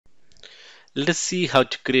Let us see how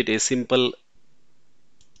to create a simple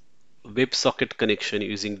WebSocket connection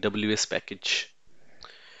using WS package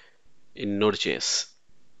in Node.js.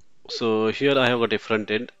 So here I have got a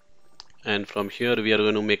front end, and from here we are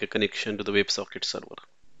going to make a connection to the WebSocket server.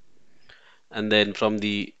 And then from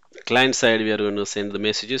the client side, we are going to send the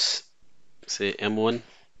messages, say M1,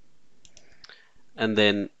 and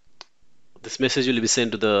then this message will be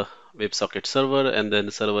sent to the WebSocket server, and then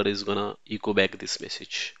the server is gonna echo back this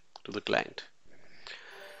message to the client.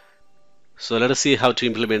 So let us see how to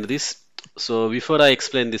implement this. So before I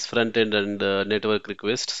explain this front end and network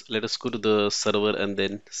requests, let us go to the server and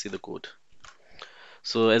then see the code.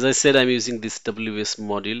 So as I said, I'm using this WS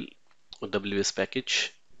module or WS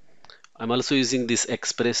package. I'm also using this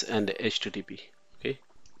Express and HTTP. Okay,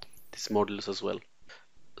 these modules as well.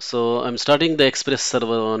 So I'm starting the Express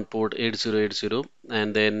server on port 8080,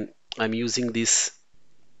 and then I'm using this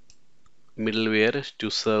middleware to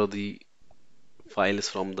serve the files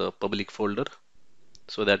from the public folder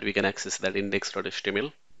so that we can access that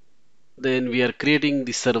index.html. Then we are creating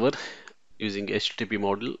the server using HTTP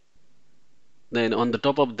module. Then on the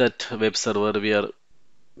top of that web server, we are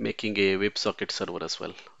making a WebSocket server as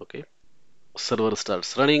well. Okay. Server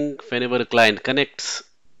starts running. Whenever a client connects,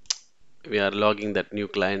 we are logging that new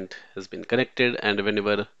client has been connected, and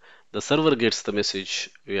whenever the server gets the message,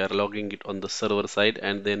 we are logging it on the server side,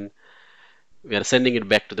 and then we are sending it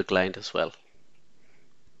back to the client as well.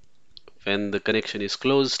 When the connection is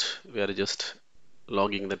closed, we are just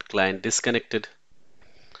logging that client disconnected,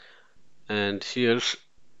 and here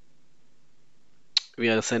we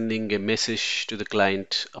are sending a message to the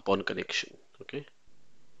client upon connection. Okay,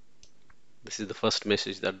 this is the first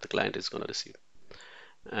message that the client is going to receive,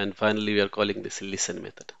 and finally we are calling this listen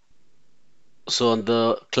method. So on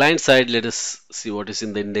the client side, let us see what is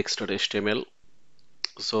in the index.html.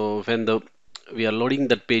 So when the we are loading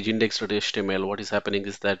that page index.html, what is happening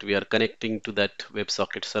is that we are connecting to that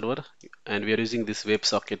WebSocket server, and we are using this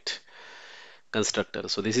WebSocket constructor.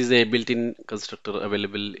 So this is a built-in constructor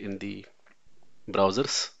available in the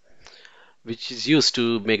browsers, which is used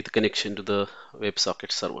to make the connection to the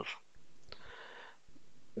WebSocket server.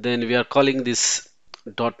 Then we are calling this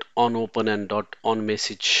dot on open and dot on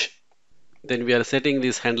message. Then we are setting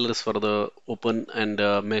these handlers for the open and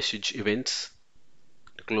message events,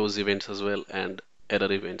 close events as well, and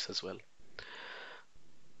error events as well.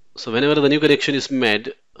 So whenever the new connection is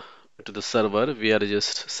made to the server, we are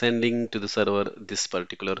just sending to the server this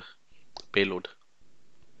particular payload.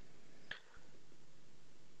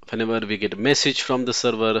 Whenever we get a message from the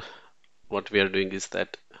server, what we are doing is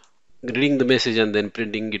that reading the message and then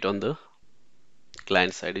printing it on the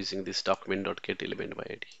client side using this document.getElement by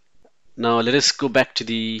ID. Now let us go back to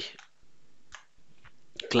the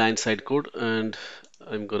client side code, and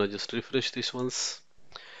I'm gonna just refresh this once.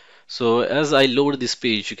 So as I load this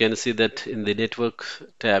page, you can see that in the network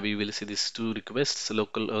tab, you will see these two requests,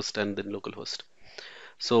 localhost and then localhost.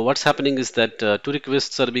 So what's happening is that two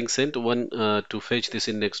requests are being sent, one to fetch this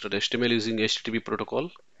index.html using HTTP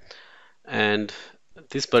protocol, and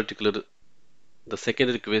this particular, the second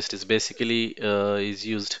request is basically is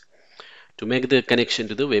used to make the connection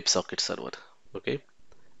to the WebSocket server. Okay,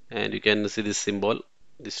 and you can see this symbol,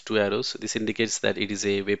 these two arrows. This indicates that it is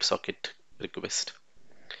a WebSocket request.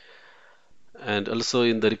 And also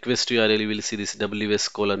in the request URL, you will see this ws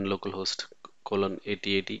colon localhost colon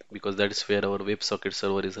 8080 because that is where our WebSocket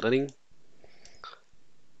server is running.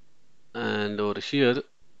 And over here,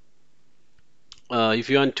 if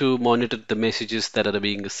you want to monitor the messages that are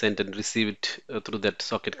being sent and received through that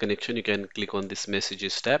socket connection, you can click on this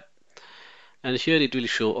messages tab. And here it will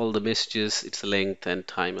show all the messages, its length and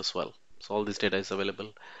time as well. So all this data is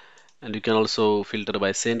available. And you can also filter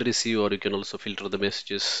by send receive, or you can also filter the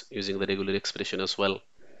messages using the regular expression as well.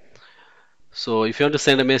 So if you want to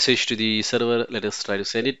send a message to the server, let us try to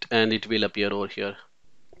send it, and it will appear over here.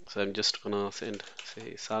 So I'm just gonna send,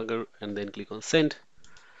 say, Sagar, and then click on send.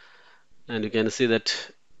 And you can see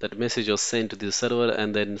that that message was sent to the server,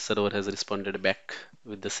 and then server has responded back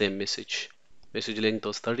with the same message. Message length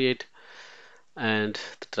was 38 and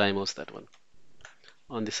the time was that one.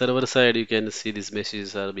 On the server side, you can see these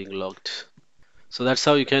messages are being logged. So that's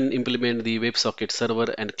how you can implement the WebSocket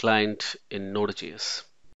server and client in Node.js.